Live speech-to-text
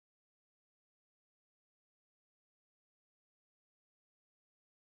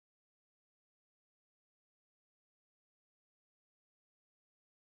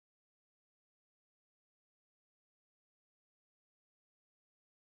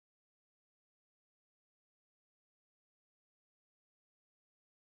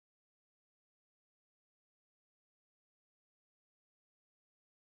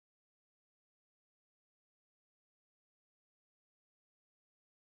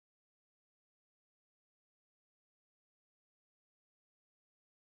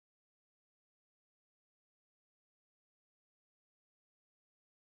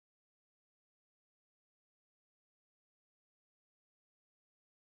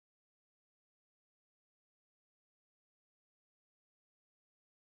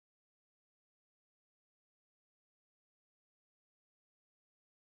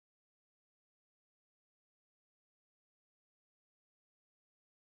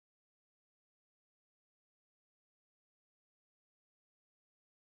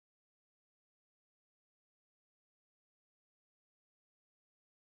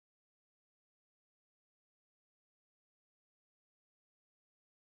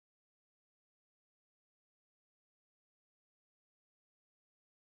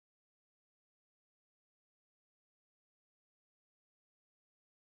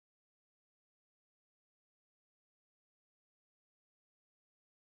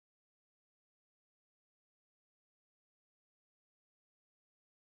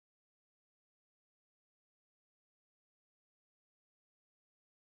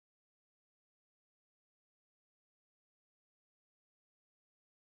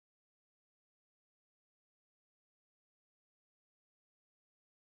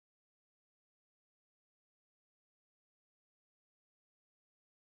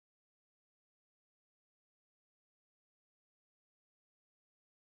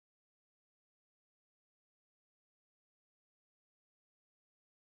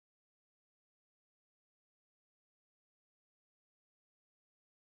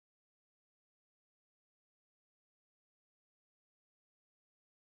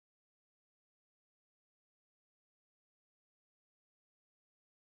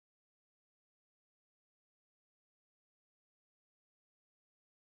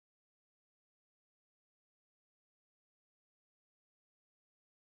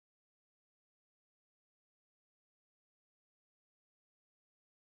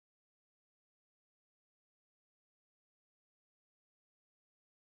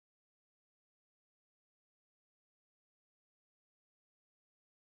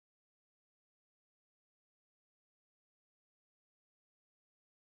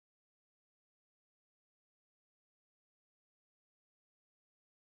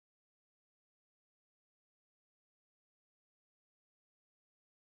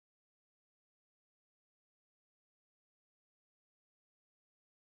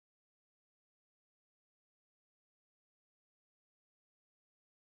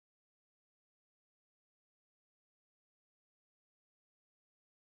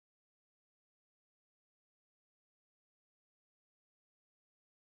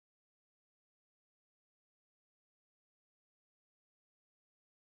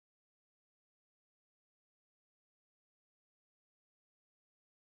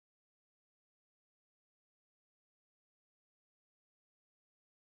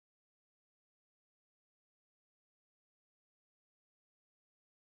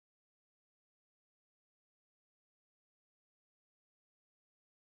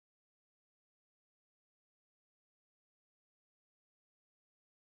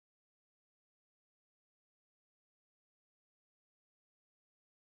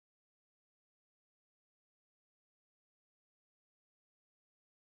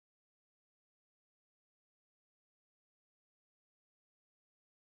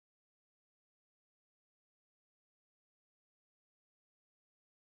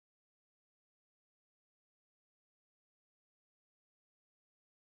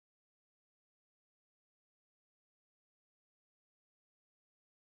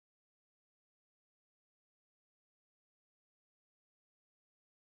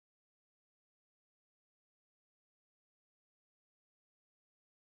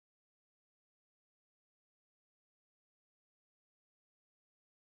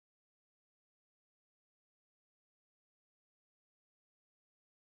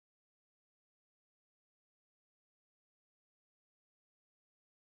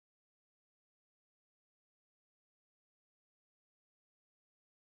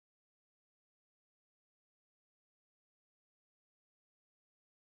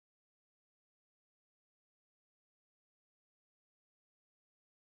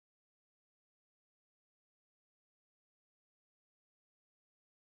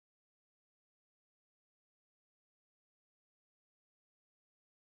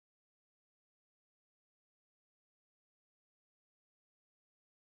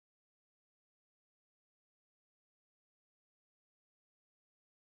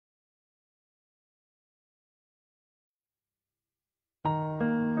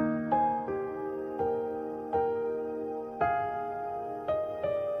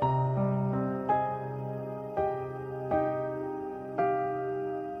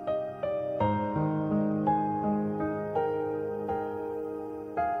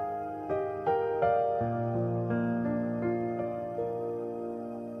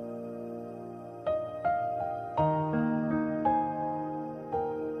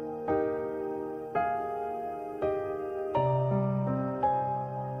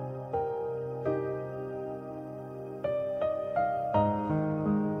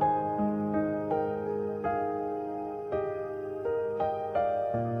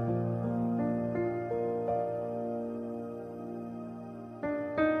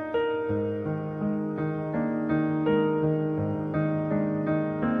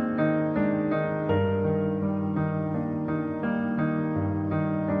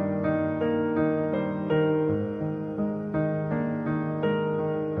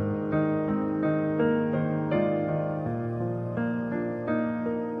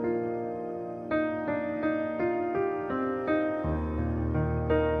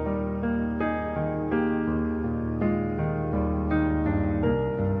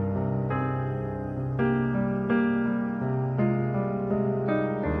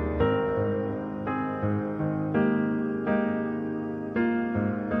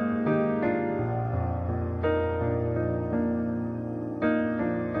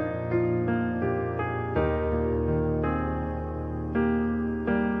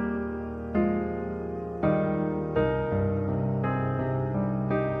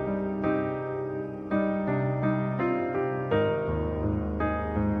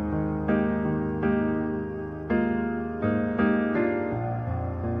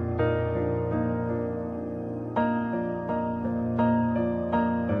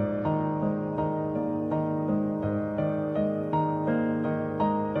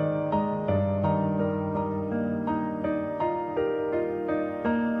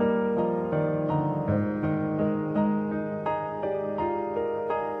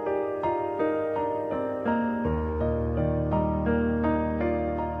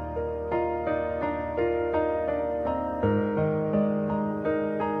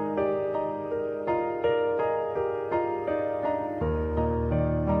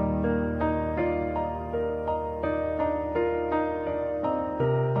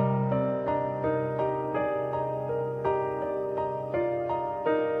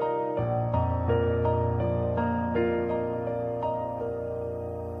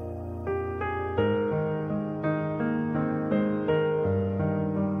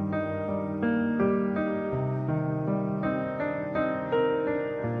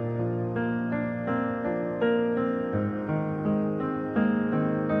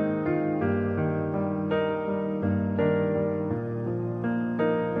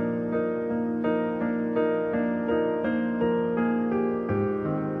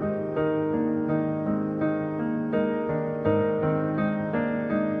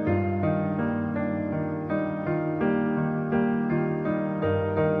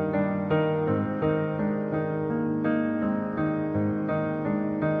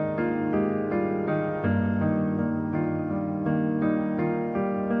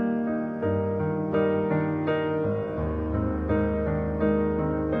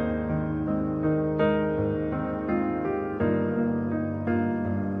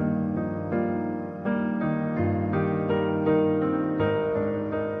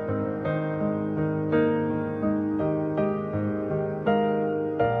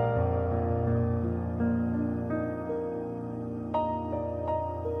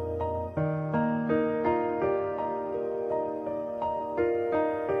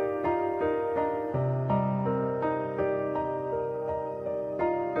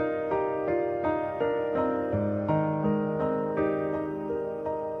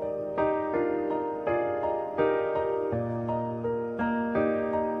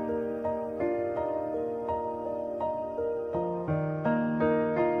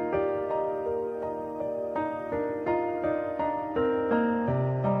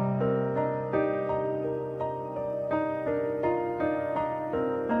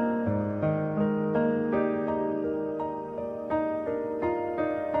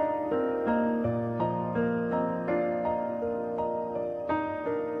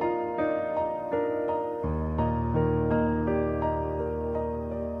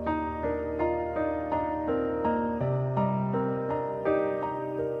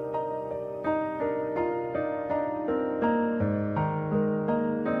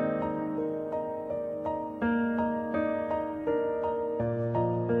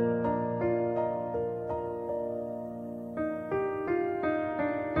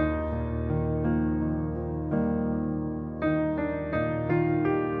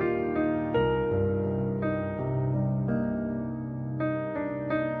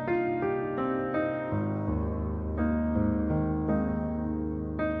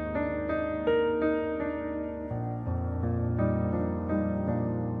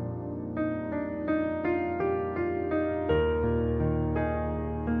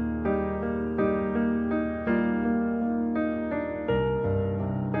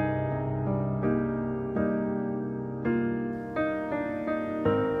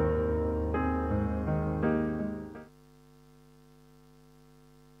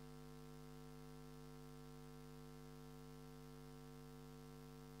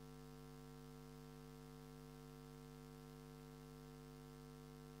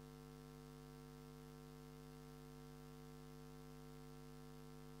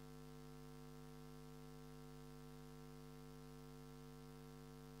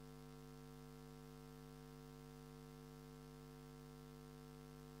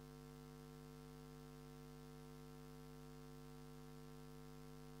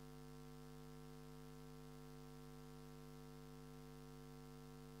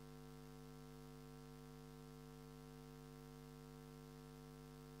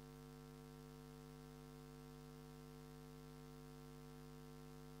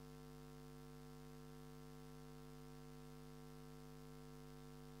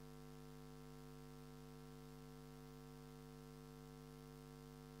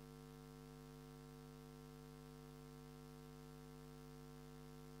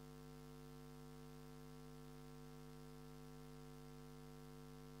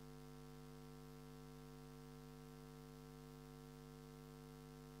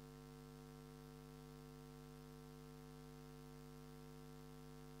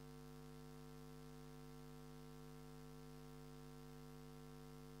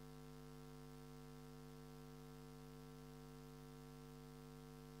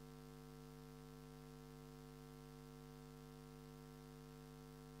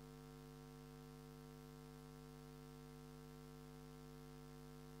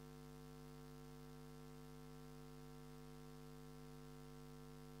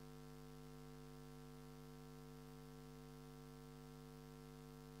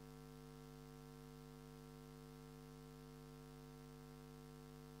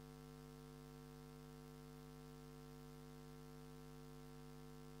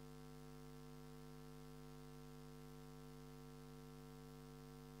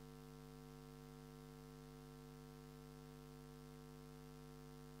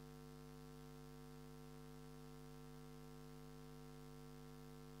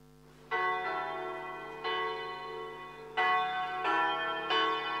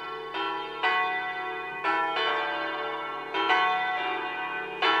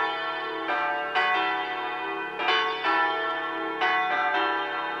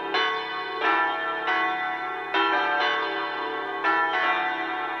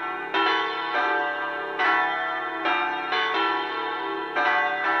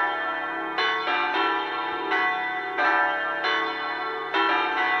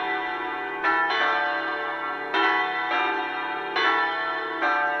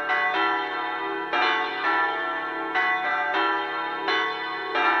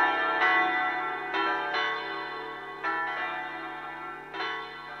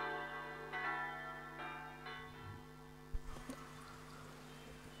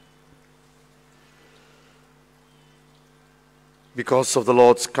Because of the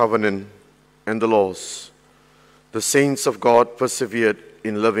Lord's covenant and the laws, the saints of God persevered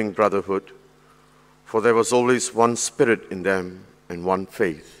in loving brotherhood, for there was always one Spirit in them and one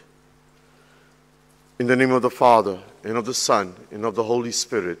faith. In the name of the Father, and of the Son, and of the Holy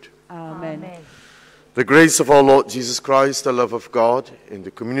Spirit. Amen. Amen. The grace of our Lord Jesus Christ, the love of God, and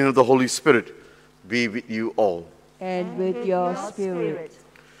the communion of the Holy Spirit be with you all. And with your spirit.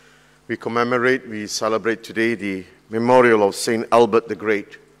 We celebrate today the memorial of Saint Albert the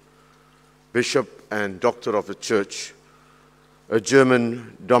Great, Bishop and Doctor of the Church, a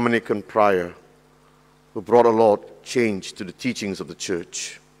German Dominican prior who brought a lot of change to the teachings of the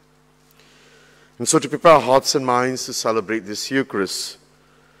Church. And so to prepare our hearts and minds to celebrate this Eucharist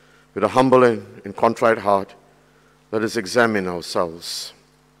with a humble and contrite heart, let us examine ourselves.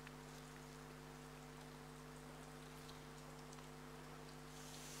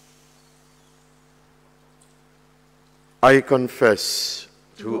 I confess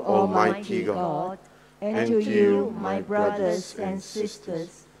to Almighty God and to you, my brothers and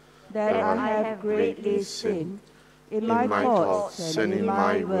sisters, that I have greatly sinned in my thoughts and in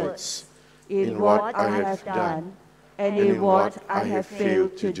my words, in what I have done and in what I have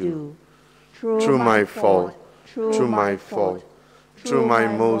failed to do. through my fault, through my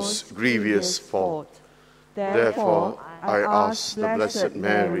most grievous fault. Therefore, I ask the Blessed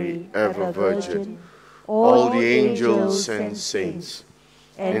Mary, ever Virgin, all the angels and saints,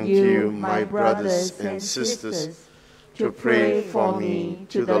 and you, my brothers and sisters, to pray for me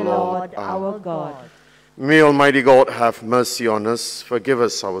to the Lord our God. May Almighty God have mercy on us, forgive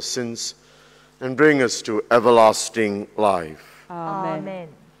us our sins, and bring us to everlasting life. Amen.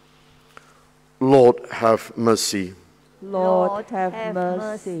 Lord, have mercy. Lord, have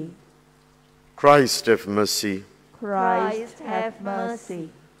mercy. Christ, have mercy. Christ, have mercy.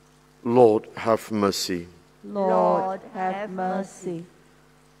 Lord, have mercy. Lord, have mercy.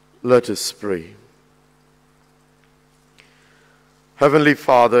 Let us pray. Heavenly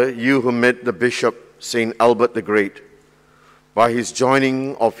Father, you who made the Bishop, Saint Albert the Great, by his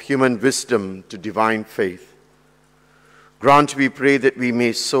joining of human wisdom to divine faith, grant, we pray, that we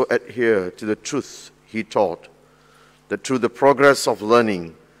may so adhere to the truth he taught, that through the progress of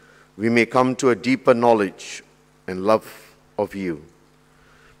learning, we may come to a deeper knowledge and love of you.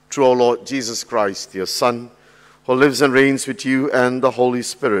 Through our Lord Jesus Christ, your Son, who lives and reigns with you and the Holy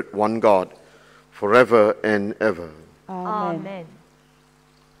Spirit, one God, forever and ever. Amen.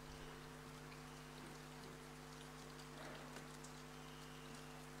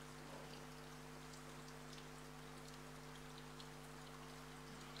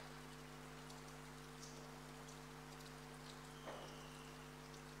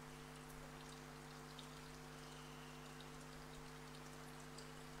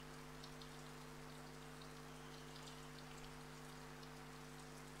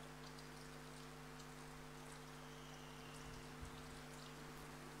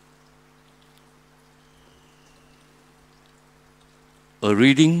 A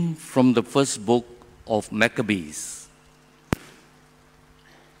reading from the first book of Maccabees.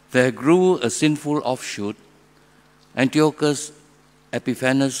 There grew a sinful offshoot, Antiochus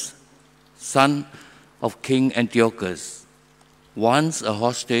Epiphanes, son of King Antiochus, once a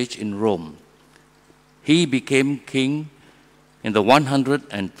hostage in Rome. He became king in the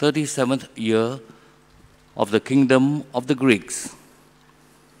 137th year of the kingdom of the Greeks.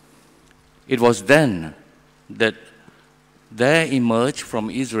 It was then that there emerged from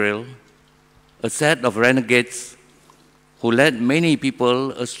Israel a set of renegades who led many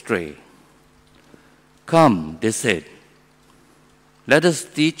people astray. Come, they said, let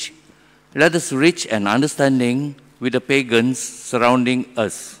us reach an understanding with the pagans surrounding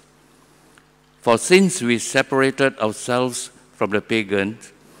us. For since we separated ourselves from the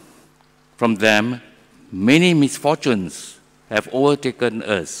pagans, from them, many misfortunes have overtaken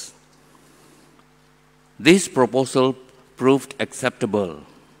us. This proposal proved acceptable,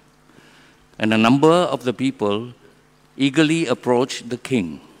 and a number of the people eagerly approached the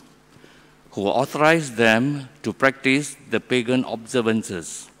king, who authorized them to practice the pagan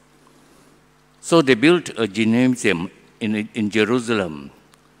observances. So they built a gymnasium in Jerusalem,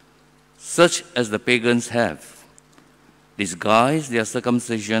 such as the pagans have, disguised their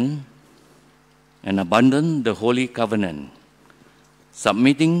circumcision, and abandoned the Holy Covenant,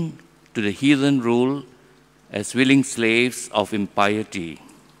 submitting to the heathen rule as willing slaves of impiety.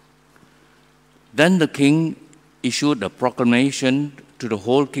 Then the king issued a proclamation to the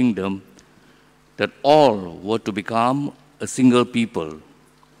whole kingdom that all were to become a single people,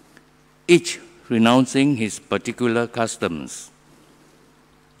 each renouncing his particular customs.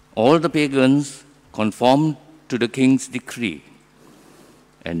 All the pagans conformed to the king's decree,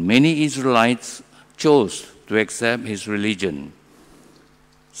 and many Israelites chose to accept his religion,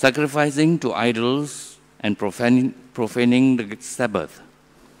 sacrificing to idols and profaning the Sabbath.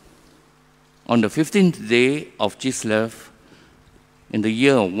 On the 15th day of Chislev, in the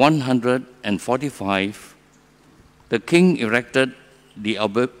year 145, the king erected the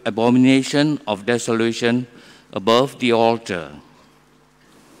abomination of desolation above the altar.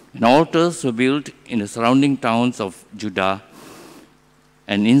 And altars were built in the surrounding towns of Judah,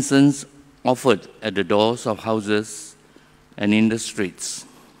 and incense offered at the doors of houses and in the streets.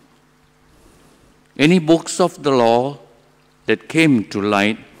 Any books of the law that came to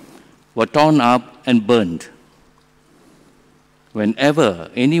light were torn up and burned. Whenever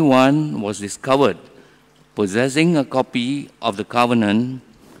anyone was discovered possessing a copy of the covenant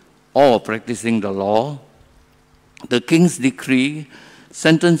or practicing the law, the king's decree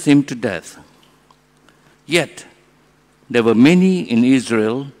sentenced him to death. Yet there were many in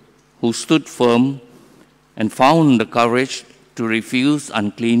Israel who stood firm and found the courage to refuse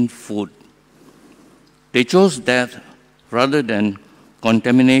unclean food. They chose death rather than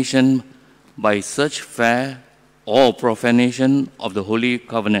contamination by such fare or profanation of the Holy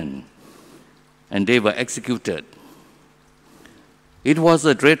Covenant, and they were executed. It was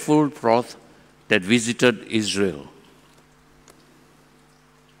a dreadful wrath that visited Israel.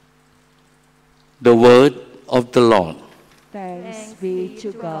 The word of the Lord. Thanks be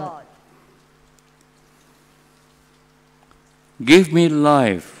to God. Give me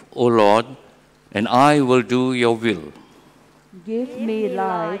life, O Lord, and I will do your will. Give me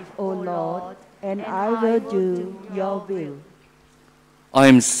life, O Lord, and I will do your will. I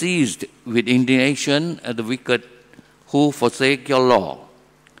am seized with indignation at the wicked who forsake your law.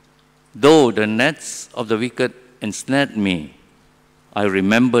 Though the nets of the wicked ensnared me, I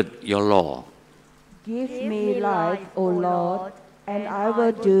remembered your law. Give me life, O Lord, and I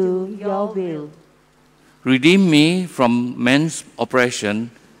will do your will. Redeem me from men's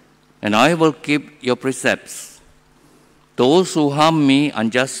oppression, and I will keep your precepts. Those who harm me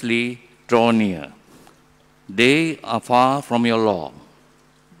unjustly draw near. They are far from your law.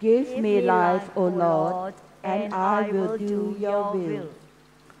 Give me life, O Lord, and I will do your will.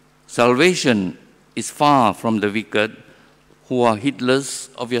 Salvation is far from the wicked who are heedless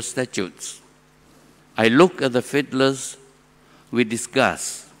of your statutes. I look at the faithless with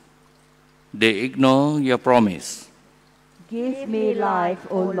disgust. They ignore your promise. Give me life,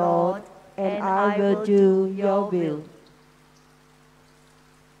 O Lord, and I will do your will.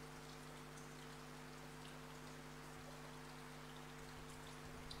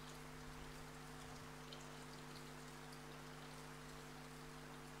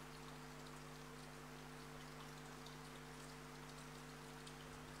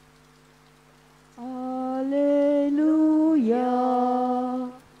 Alleluia,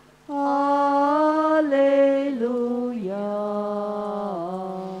 alleluia,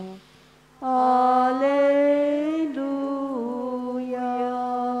 alleluia.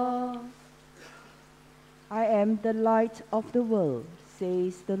 I am the light of the world,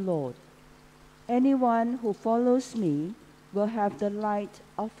 says the Lord. Anyone who follows me will have the light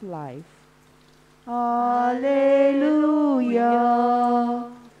of life. Alleluia.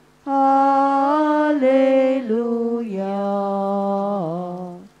 Alleluia.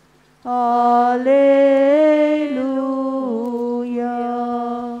 Alleluia.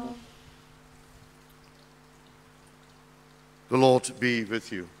 The Lord be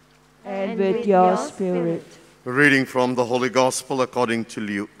with you. And with your spirit. A reading from the Holy Gospel according to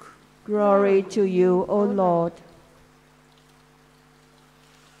Luke. Glory to you, O Lord.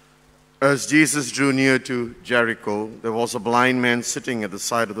 As Jesus drew near to Jericho, there was a blind man sitting at the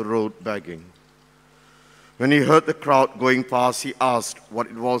side of the road begging. When he heard the crowd going past, he asked what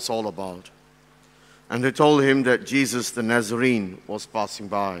it was all about. And they told him that Jesus the Nazarene was passing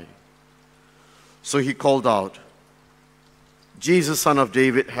by. So he called out, "Jesus, Son of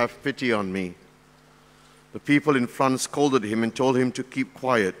David, have pity on me." The people in front scolded him and told him to keep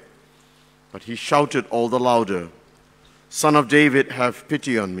quiet. But he shouted all the louder, "Son of David, have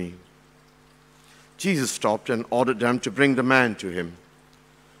pity on me." Jesus stopped and ordered them to bring the man to him.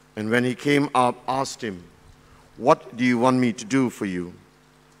 And when he came up, asked him, "What do you want me to do for you?"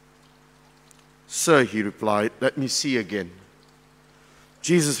 "Sir," he replied, "let me see again."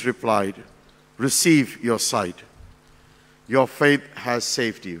 Jesus replied, "Receive your sight. Your faith has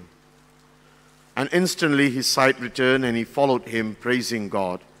saved you." And instantly his sight returned, and he followed him, praising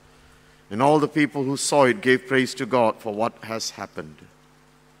God. And all the people who saw it gave praise to God for what has happened.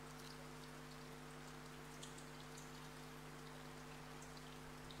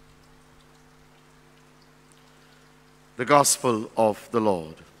 The Gospel of the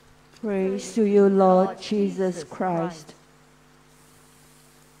Lord. Praise to you, Lord Jesus Christ.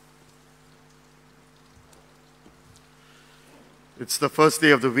 It's the first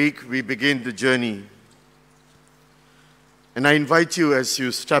day of the week. We begin the journey. And I invite you as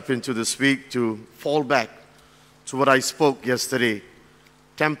you step into this week to fall back to what I spoke yesterday.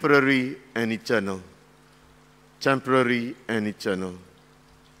 Temporary and eternal. Temporary and eternal.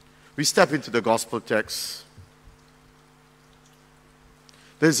 We step into the gospel text.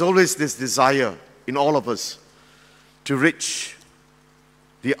 There's always this desire in all of us to reach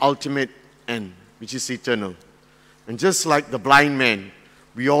the ultimate end, which is eternal. And just like the blind man,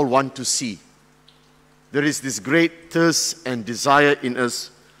 we all want to see. There is this great thirst and desire in us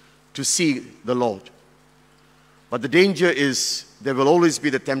to see the Lord. But the danger is there will always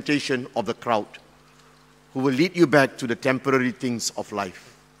be the temptation of the crowd who will lead you back to the temporary things of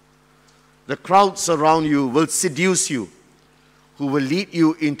life. The crowds around you will seduce you, who will lead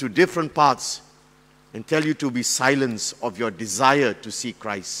you into different paths and tell you to be silent of your desire to see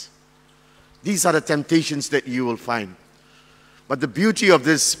Christ. These are the temptations that you will find. But the beauty of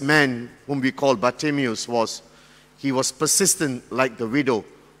this man, whom we call Bartimaeus, was he was persistent like the widow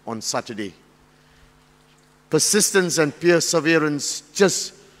on Saturday. Persistence and perseverance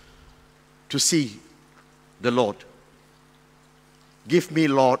just to see the Lord. Give me,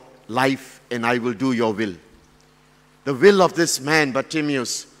 Lord, life, and I will do your will. The will of this man,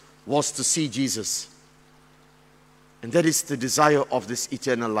 Bartimaeus, was to see Jesus. And that is the desire of this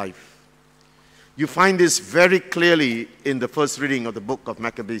eternal life. You find this very clearly in the first reading of the book of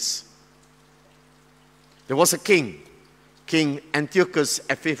Maccabees. There was a king, King Antiochus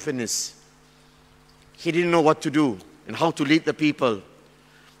Epiphanes. He didn't know what to do and how to lead the people.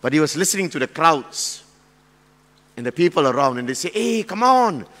 But he was listening to the crowds and the people around, and they say, hey, come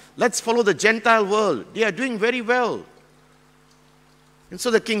on, let's follow the Gentile world. They are doing very well. And so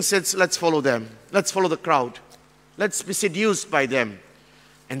the king says, let's follow them. Let's follow the crowd. Let's be seduced by them.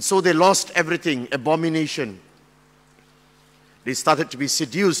 And so they lost everything, abomination. They started to be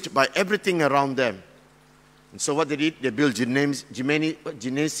seduced by everything around them. And so what they did, they built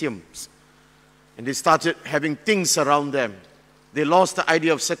gymnasiums. And they started having things around them. They lost the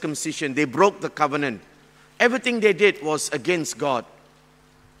idea of circumcision. They broke the covenant. Everything they did was against God.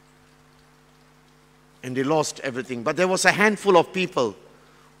 And they lost everything. But there was a handful of people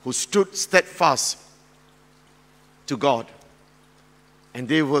who stood steadfast to God. And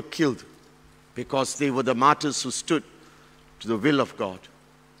they were killed because they were the martyrs who stood to the will of God.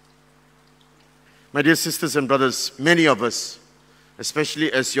 My dear sisters and brothers, many of us,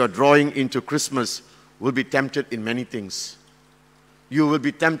 especially as you're drawing into Christmas, will be tempted in many things. You will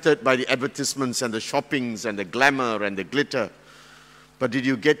be tempted by the advertisements and the shoppings and the glamour and the glitter. But did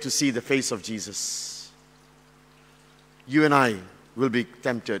you get to see the face of Jesus? You and I will be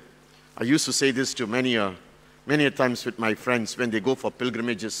tempted. I used to say this to many times with my friends when they go for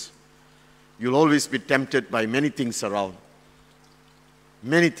pilgrimages. You'll always be tempted by many things around.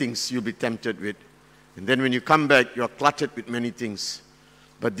 Many things you'll be tempted with. And then when you come back, you're cluttered with many things.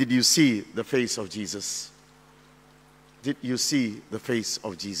 But did you see the face of Jesus? Did you see the face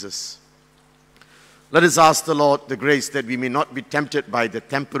of Jesus? Let us ask the Lord the grace that we may not be tempted by the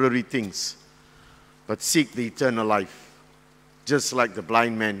temporary things, but seek the eternal life, just like the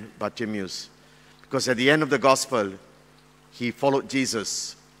blind man Bartimaeus. Because at the end of the gospel, he followed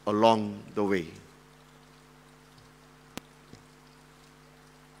Jesus along the way.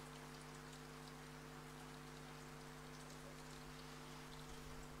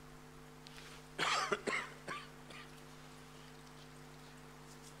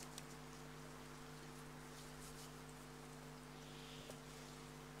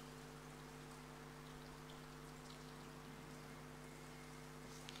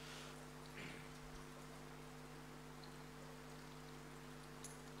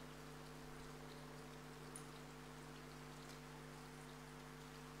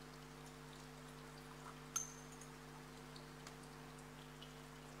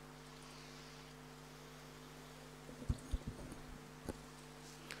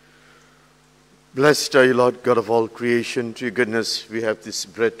 Blessed are you, Lord God of all creation. To your goodness we have this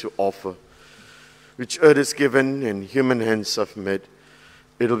bread to offer, which earth has given and human hands have made.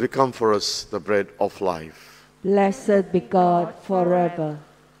 It will become for us the bread of life. Blessed be God forever.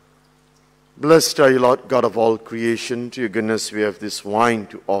 Blessed are you, Lord God of all creation. To your goodness we have this wine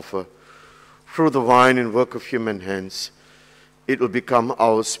to offer. Through the wine and work of human hands, it will become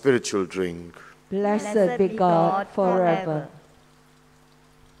our spiritual drink. Blessed be God forever.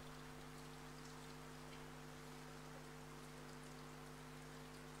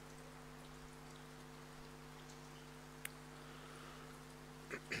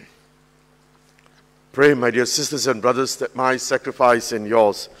 Pray, my dear sisters and brothers, that my sacrifice and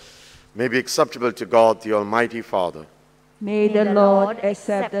yours may be acceptable to God, the Almighty Father. May the Lord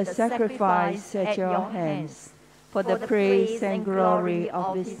accept the sacrifice at your hands for the praise and glory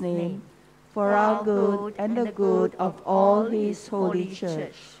of his name, for our good and the good of all his holy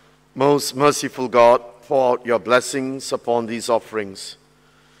church. Most merciful God, pour out your blessings upon these offerings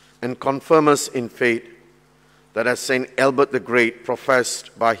and confirm us in faith, that as St. Albert the Great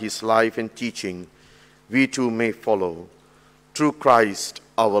professed by his life and teaching, we too may follow. Through Christ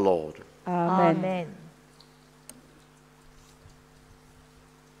our Lord. Amen. Amen.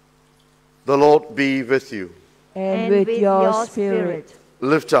 The Lord be with you. And with your spirit,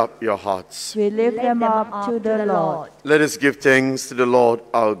 Lift up your hearts. we lift them up to the Lord. Let us give thanks to the Lord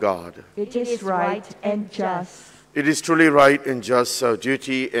our God. It is right and just. It is truly right and just, our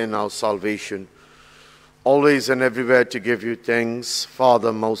duty and our salvation, always and everywhere to give you thanks,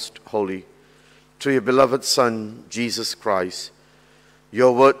 Father most holy, to your beloved Son, Jesus Christ,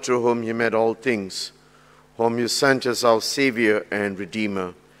 your word through whom you made all things, whom you sent as our Savior and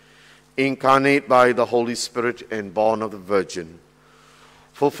Redeemer, incarnate by the Holy Spirit and born of the Virgin,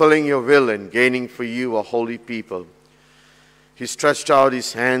 fulfilling your will and gaining for you a holy people. He stretched out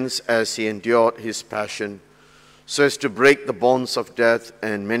his hands as he endured his passion, so as to break the bonds of death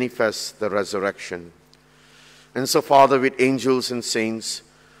and manifest the resurrection. And so, Father, with angels and saints,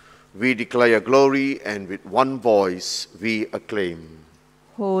 we declare your glory, and with one voice we acclaim.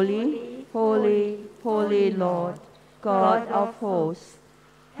 Holy, holy, holy Lord, God of hosts,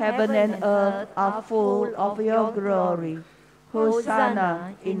 heaven and earth are full of your glory.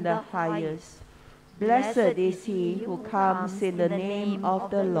 Hosanna in the highest. Blessed is he who comes in the name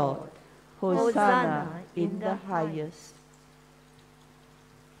of the Lord. Hosanna in the highest.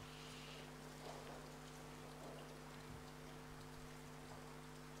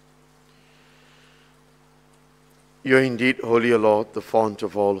 You are indeed holy, O Lord, the fount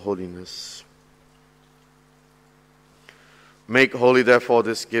of all holiness. Make holy, therefore,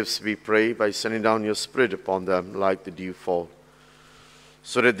 these gifts, we pray, by sending down your Spirit upon them like the dewfall,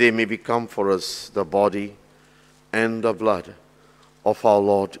 so that they may become for us the body and the blood of our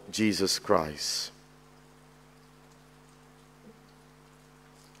Lord Jesus Christ.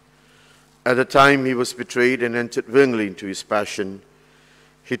 At the time he was betrayed and entered willingly into his passion,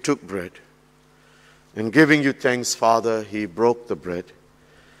 he took bread. And giving you thanks, Father, he broke the bread.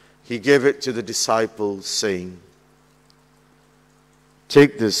 He gave it to the disciples, saying,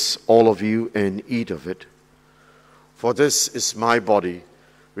 "Take this, all of you, and eat of it, for this is my body,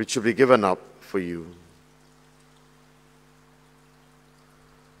 which will be given up for you."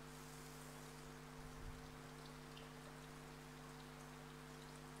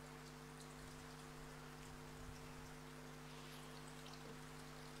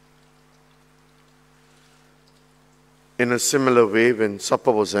 In a similar way, when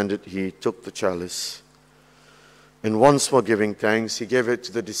supper was ended, he took the chalice, and once more giving thanks, he gave it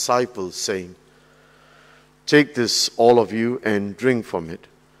to the disciples, saying, "Take this, all of you, and drink from it,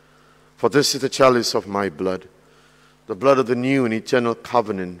 for this is the chalice of my blood, the blood of the new and eternal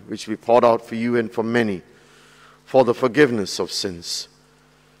covenant, which we poured out for you and for many, for the forgiveness of sins.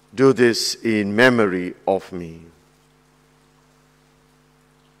 Do this in memory of me."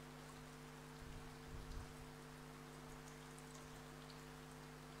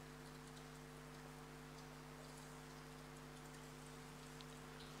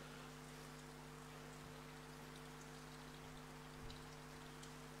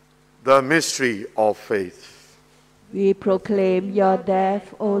 The mystery of faith. We proclaim your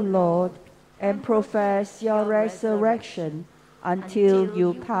death, O Lord, and profess your resurrection until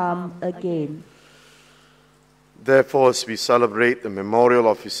you come again. Therefore, as we celebrate the memorial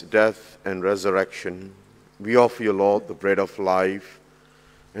of his death and resurrection, we offer you, Lord, the bread of life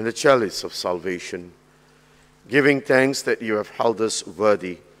and the chalice of salvation, giving thanks that you have held us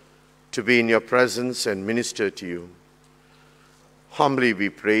worthy to be in your presence and minister to you. Humbly we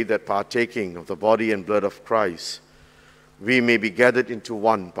pray that, partaking of the body and blood of Christ, we may be gathered into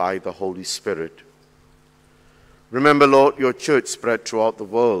one by the Holy Spirit. Remember, Lord, your church spread throughout the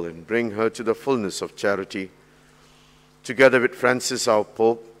world, and bring her to the fullness of charity, together with Francis our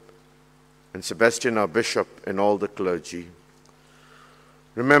Pope, and Sebastian our Bishop, and all the clergy.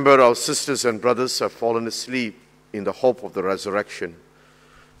 Remember our sisters and brothers who have fallen asleep in the hope of the resurrection,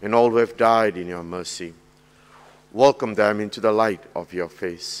 and all who have died in your mercy. Welcome them into the light of your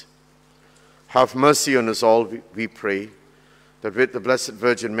face. Have mercy on us all, we pray, that with the Blessed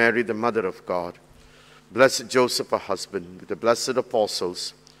Virgin Mary, the Mother of God, Blessed Joseph, her husband, with the blessed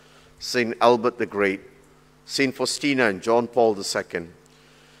apostles, St. Albert the Great, St. Faustina and John Paul II,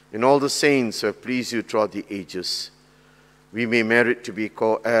 and all the saints who have pleased you throughout the ages, we may merit to be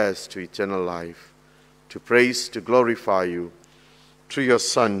co-heirs to eternal life, to praise, to glorify you, through your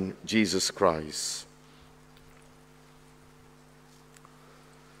Son, Jesus Christ.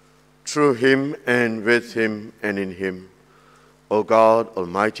 Through him and with him and in him, O God,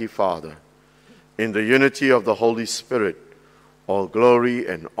 Almighty Father, in the unity of the Holy Spirit, all glory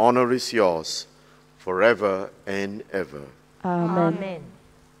and honor is yours, forever and ever. Amen. Amen.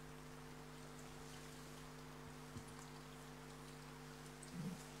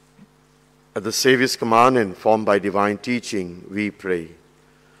 At the Saviour's command, informed by divine teaching, we pray.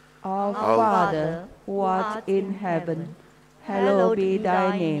 Our Father, who art in heaven, hallowed be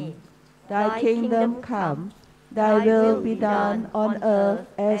thy name. Thy kingdom come, thy will be done on earth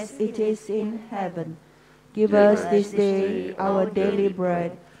as it is in heaven. Give us this day our daily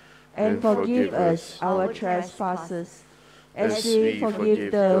bread, and forgive us our trespasses, as we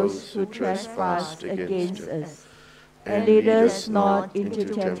forgive those who trespass against us. And lead us not into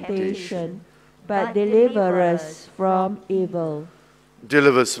temptation, but deliver us from evil.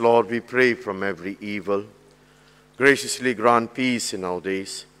 Deliver us, Lord, we pray, from every evil. Graciously grant peace in our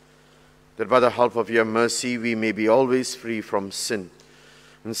days, that by the help of your mercy we may be always free from sin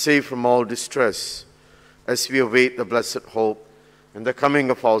and safe from all distress, as we await the blessed hope and the coming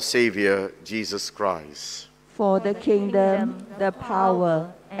of our Savior, Jesus Christ. For the kingdom, the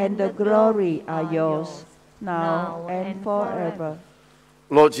power, and the glory are yours, now and forever.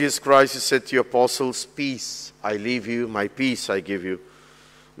 Lord Jesus Christ, you said to your apostles, peace I leave you, my peace I give you.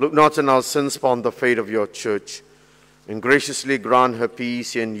 Look not on our sins, but on the fate of your church, and graciously grant her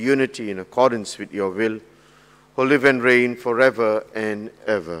peace and unity in accordance with your will, who live and reign forever and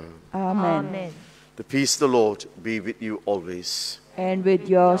ever. Amen. Amen. The peace of the Lord be with you always. And with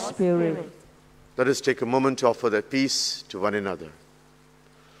your spirit. Let us take a moment to offer that peace to one another.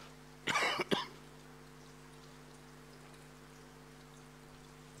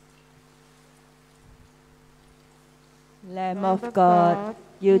 Lamb of God,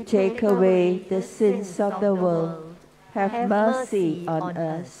 you take away the sins of the world. Have mercy on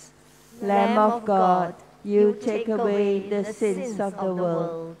us. Lamb of God, you take away the sins of the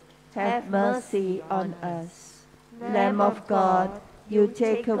world. Have mercy on us. Lamb of God, you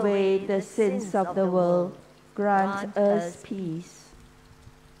take away the sins of the world. Grant us peace.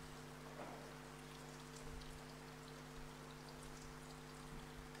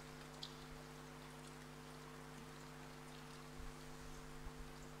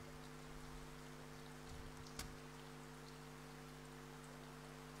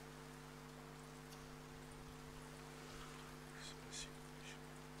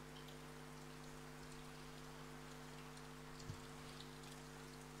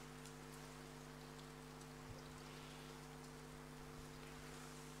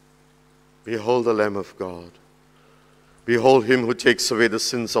 Behold the Lamb of God. Behold him who takes away the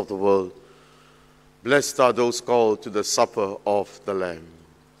sins of the world. Blessed are those called to the supper of the Lamb.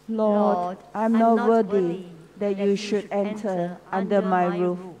 Lord, I'm not worthy that you should enter under my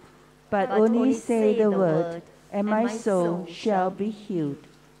roof, but only say the word, and my soul shall be healed.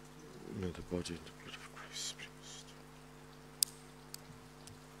 May the body and the blood of Christ be blessed.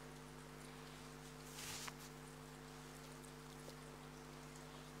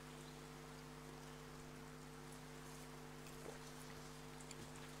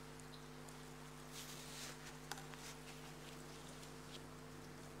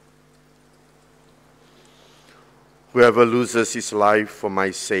 Whoever loses his life for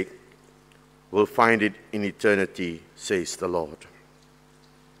my sake will find it in eternity, says the Lord.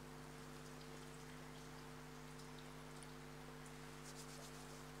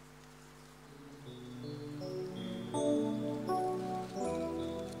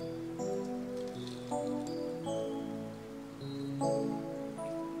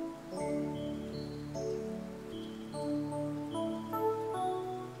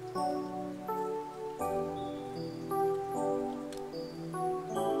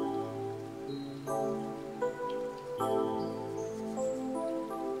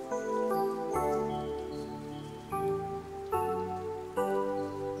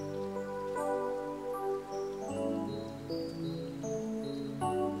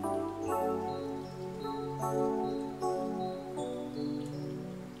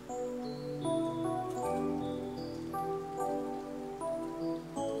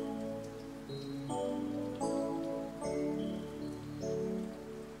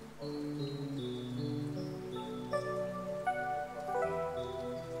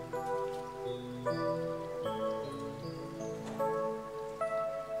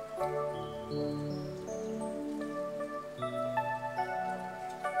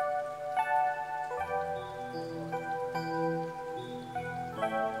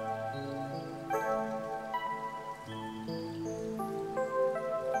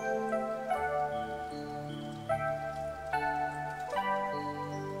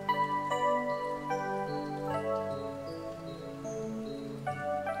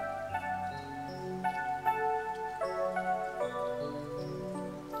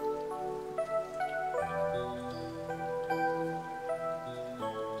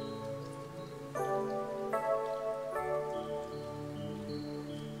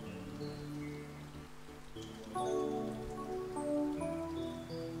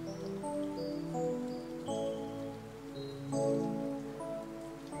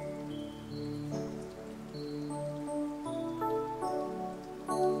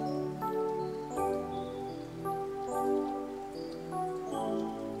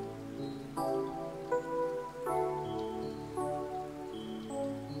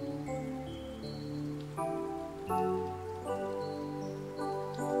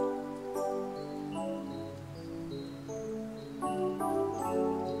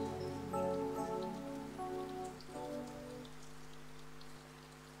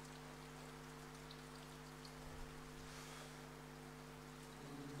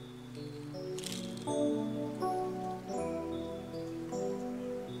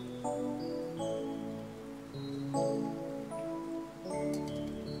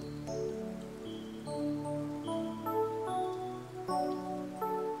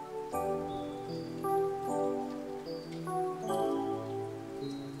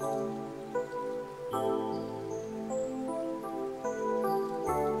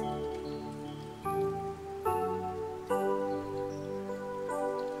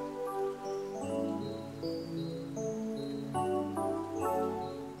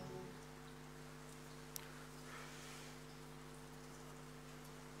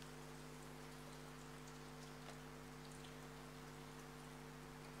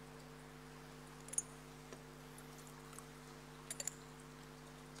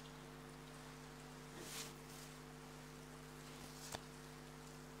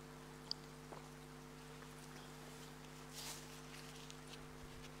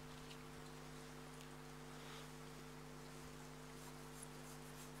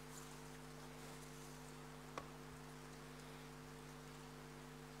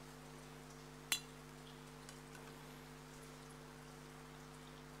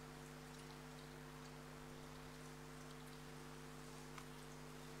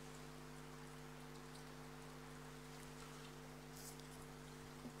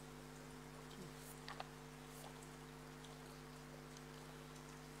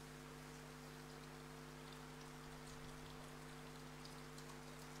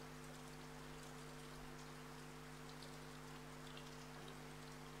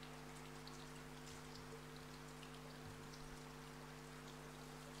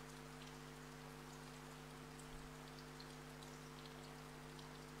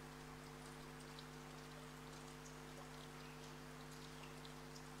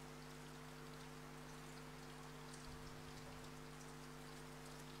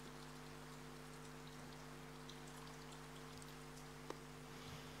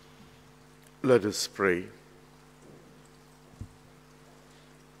 Let us pray.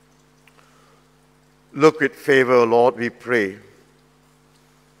 Look with favor, Lord, we pray,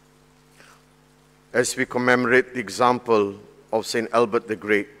 as we commemorate the example of St. Albert the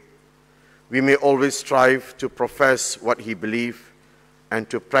Great. We may always strive to profess what he believed and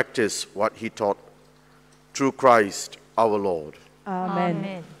to practice what he taught. Through Christ our Lord.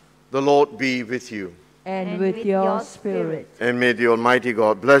 Amen. The Lord be with you. And with your spirit. And may the Almighty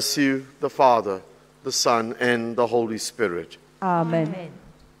God bless you, the Father, the Son, and the Holy Spirit. Amen.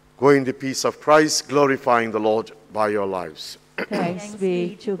 Go in the peace of Christ, glorifying the Lord by your lives. Thanks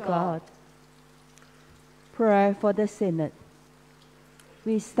be to God. Prayer for the Synod.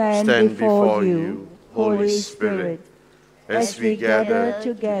 We stand before you, Holy Spirit, as we gather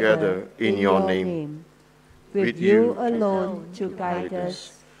together in your name, with you alone to guide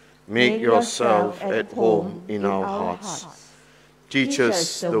us. Make yourself at home in our hearts. Teach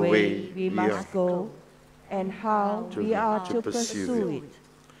us the way we must go and how we are to pursue it.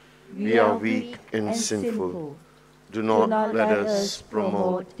 We are weak and sinful. Do not let us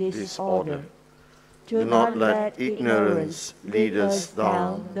promote disorder. Do not let ignorance lead us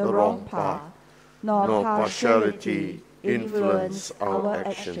down the wrong path, nor partiality influence our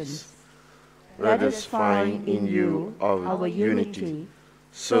actions. Let us find in you our unity,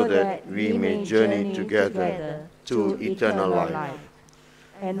 so that we may journey together to eternal life,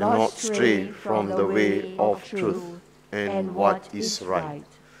 and not stray from the way of truth and what is right.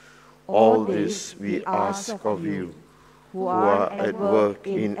 All this we ask of you, who are at work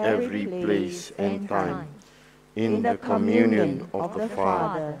in every place and time, in the communion of the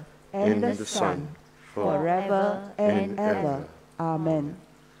Father and the Son, forever and ever. Amen.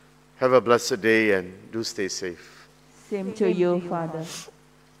 Have a blessed day and do stay safe. Same to you, Father.